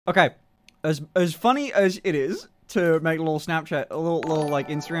Okay, as funny as it is to make a little Snapchat, a little like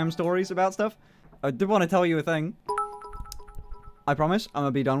Instagram stories about stuff, I did want to tell you a thing. I promise I'm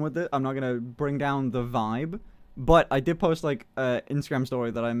gonna be done with it. I'm not gonna bring down the vibe, but I did post like a Instagram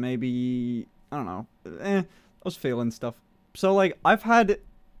story that I maybe, I don't know, I was feeling stuff. So like I've had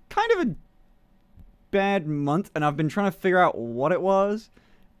kind of a bad month, and I've been trying to figure out what it was,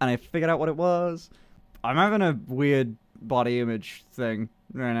 and I figured out what it was. I'm having a weird body image thing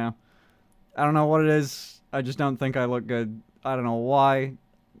right now. I don't know what it is. I just don't think I look good. I don't know why.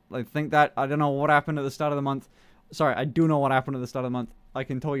 I think that I don't know what happened at the start of the month. Sorry, I do know what happened at the start of the month. I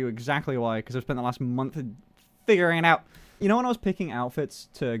can tell you exactly why, because I've spent the last month figuring it out. You know, when I was picking outfits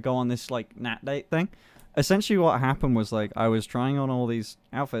to go on this like nat date thing, essentially what happened was like I was trying on all these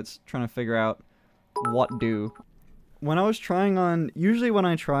outfits, trying to figure out what do. When I was trying on, usually when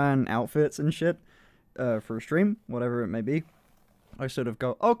I try on outfits and shit, for a stream, whatever it may be, I sort of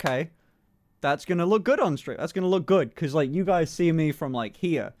go, okay, that's gonna look good on stream. That's gonna look good, because like you guys see me from like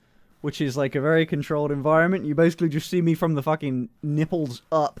here, which is like a very controlled environment. You basically just see me from the fucking nipples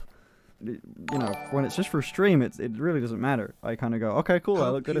up. You know, when it's just for stream, it really doesn't matter. I kind of go, okay, cool, I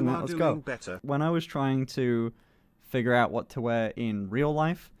look good in that, let's go. Better. When I was trying to figure out what to wear in real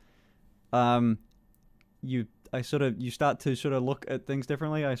life, you start to sort of look at things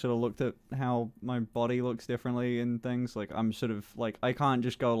differently. I sort of looked at how my body looks differently and things. Like, I'm sort of, like, I can't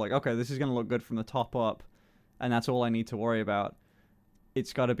just go, like, okay, this is gonna look good from the top up, and that's all I need to worry about.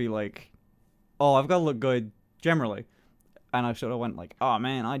 It's gotta be, like, oh, I've gotta look good, generally. And I sort of went, like, oh,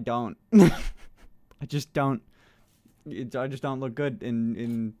 man, I don't. I just don't. I just don't look good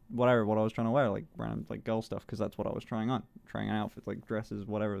in what I was trying to wear, like, random, like, girl stuff, because that's what I was trying on. Trying on outfits, like, dresses,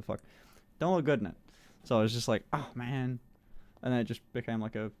 whatever the fuck. Don't look good in it. So I was just like, oh, man. And then it just became,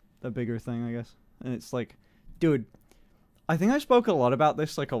 like, a bigger thing, I guess. And it's like, dude, I think I spoke a lot about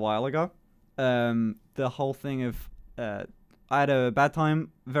this, like, a while ago. The whole thing of, I had a bad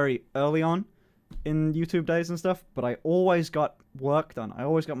time very early on in YouTube days and stuff, but I always got work done. I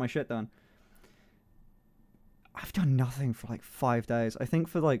always got my shit done. I've done nothing for, like, 5 days. I think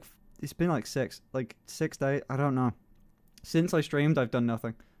for, like, it's been, like, 6 days. I don't know. Since I streamed, I've done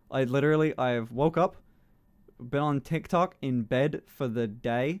nothing. I've woke up, been on TikTok in bed for the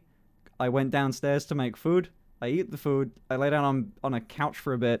day. I went downstairs to make food. I eat the food. I lay down on a couch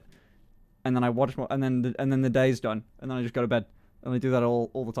for a bit, and then I watch more, and then the day's done, and then I just go to bed. And I do that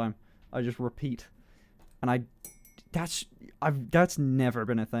all the time. I just repeat, and that's never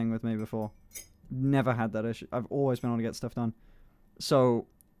been a thing with me before. Never had that issue. I've always been able to get stuff done. So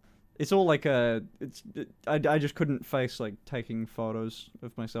it's all like I just couldn't face like taking photos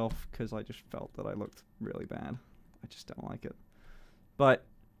of myself because I just felt that I looked really bad. I just don't like it. But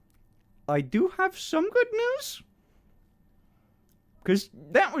I do have some good news, because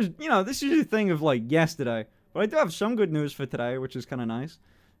that was, you know, this is a thing of like yesterday, but I do have some good news for today, which is kind of nice.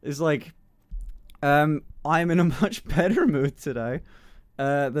 Is like, I'm in a much better mood today.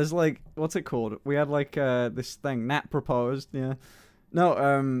 There's like, what's it called? We had like this thing, Nat proposed, yeah.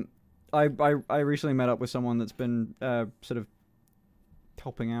 No, I recently met up with someone that's been sort of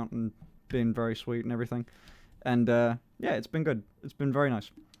helping out and being very sweet and everything. And yeah, it's been good. It's been very nice.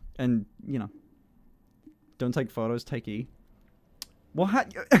 And, you know, don't take photos, take E.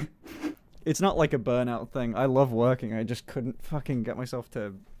 What? It's not like a burnout thing. I love working. I just couldn't fucking get myself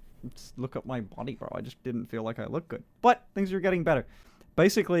to look up my body, bro. I just didn't feel like I looked good. But things are getting better.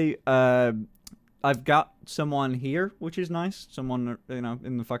 Basically, I've got someone here, which is nice. Someone, you know,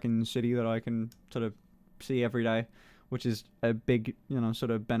 in the fucking city that I can sort of see every day, which is a big, you know, sort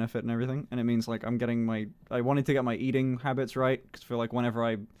of benefit and everything. And it means, like, I'm getting I wanted to get my eating habits right, because I feel like whenever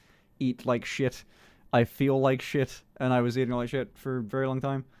I eat like shit, I feel like shit, and I was eating like shit for a very long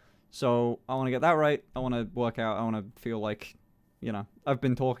time. So I want to get that right. I want to work out. I want to feel like, you know, I've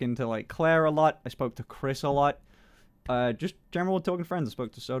been talking to, like, Claire a lot. I spoke to Chris a lot. Just general talking friends. I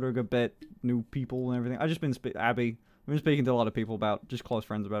spoke to Soda a good bit, new people and everything. I've just been Abby. I've been speaking to a lot of people about, just close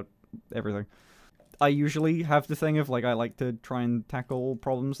friends about everything. I usually have the thing of, like, I like to try and tackle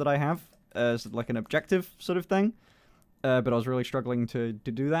problems that I have as, like, an objective sort of thing. But I was really struggling to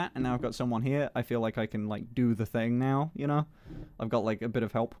do that, and now I've got someone here. I feel like I can, like, do the thing now, you know? I've got, like, a bit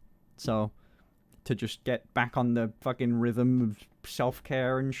of help. So, to just get back on the fucking rhythm of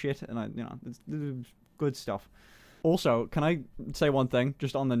self-care and shit, and you know, it's good stuff. Also, can I say one thing,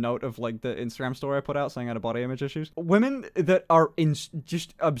 just on the note of, like, the Instagram story I put out saying I had body image issues? Women that are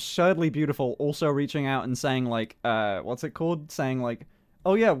just absurdly beautiful also reaching out and saying, like, what's it called? Saying, like,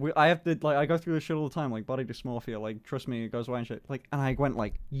 oh yeah, I have to, like, I go through this shit all the time, like, body dysmorphia, like, trust me, it goes away and shit. Like, and I went,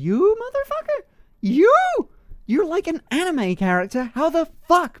 like, you motherfucker? You? You're like an anime character. How the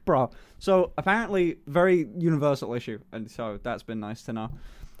fuck, bro? So apparently, very universal issue, and so that's been nice to know.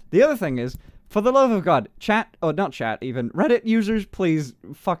 The other thing is, for the love of God, chat, or not chat, even Reddit users, please,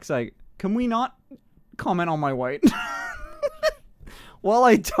 fuck's sake, can we not comment on my weight? While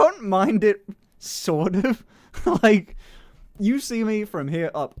I don't mind it, sort of, like, you see me from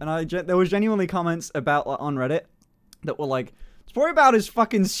here up, and there was genuinely comments about on Reddit that were like, "It's worry about his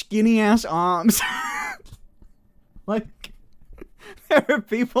fucking skinny ass arms." Like, there are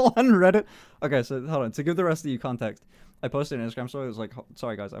people on Reddit. Okay, so hold on. To give the rest of you context, I posted an Instagram story. It was like,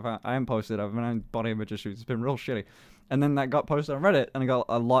 sorry guys, I haven't posted. I've been on body image issues. It's been real shitty. And then that got posted on Reddit, and I got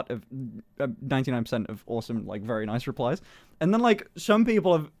a lot of 99% of awesome, like, very nice replies. And then, like, some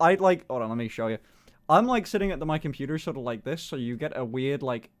people have, hold on, let me show you. I'm, like, sitting at my computer sort of like this, so you get a weird,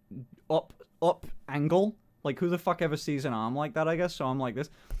 like, up angle. Like, who the fuck ever sees an arm like that, I guess? So I'm like this.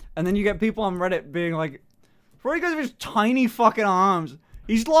 And then you get people on Reddit being like, "Bro, because of his tiny fucking arms.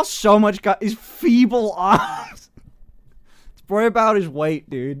 He's lost so much, his feeble arms." It's worry about his weight,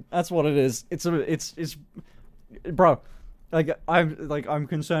 dude. That's what it is. It's bro, I'm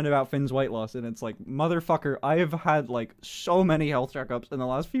concerned about Finn's weight loss, and it's like, motherfucker, I have had, like, so many health checkups in the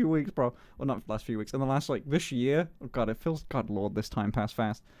last few weeks, bro. Well, not last few weeks, in the last, like, this year. Oh god, it feels, god lord, this time passed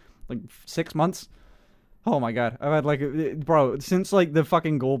fast. Like, 6 months? Oh my god, I've had, like, bro, since, like, the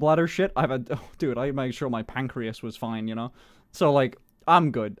fucking gallbladder shit, I've had, oh, dude, I made sure my pancreas was fine, you know? So, like,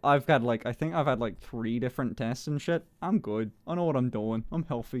 I'm good. I've got, like, I think I've had, like, 3 different tests and shit. I'm good. I know what I'm doing. I'm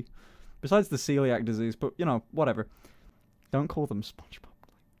healthy. Besides the celiac disease, but, you know, whatever. Don't call them SpongeBob.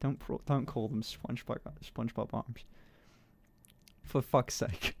 Don't call them SpongeBob arms. For fuck's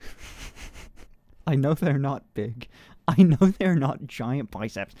sake. I know they're not big. I know they're not giant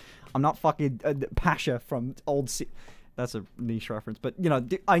biceps. I'm not fucking Pasha from old That's a niche reference. But, you know,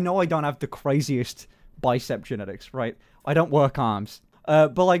 I know I don't have the craziest bicep genetics, right? I don't work arms.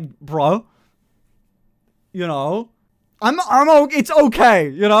 But, like, bro, you know, it's okay,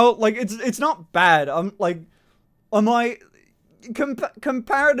 you know? Like, it's not bad. I'm, like, am I...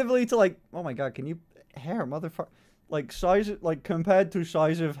 comparatively to, like, oh my god, can you hair, motherfucker, like, size, like, compared to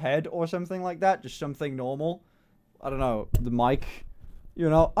size of head or something like that, just something normal. I don't know, the mic, you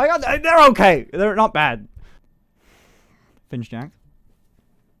know, they're okay, they're not bad. Finch Jack.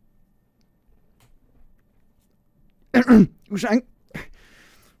 You're saying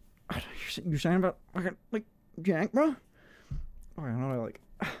about, like, Jack, bro? Okay, how do I, like,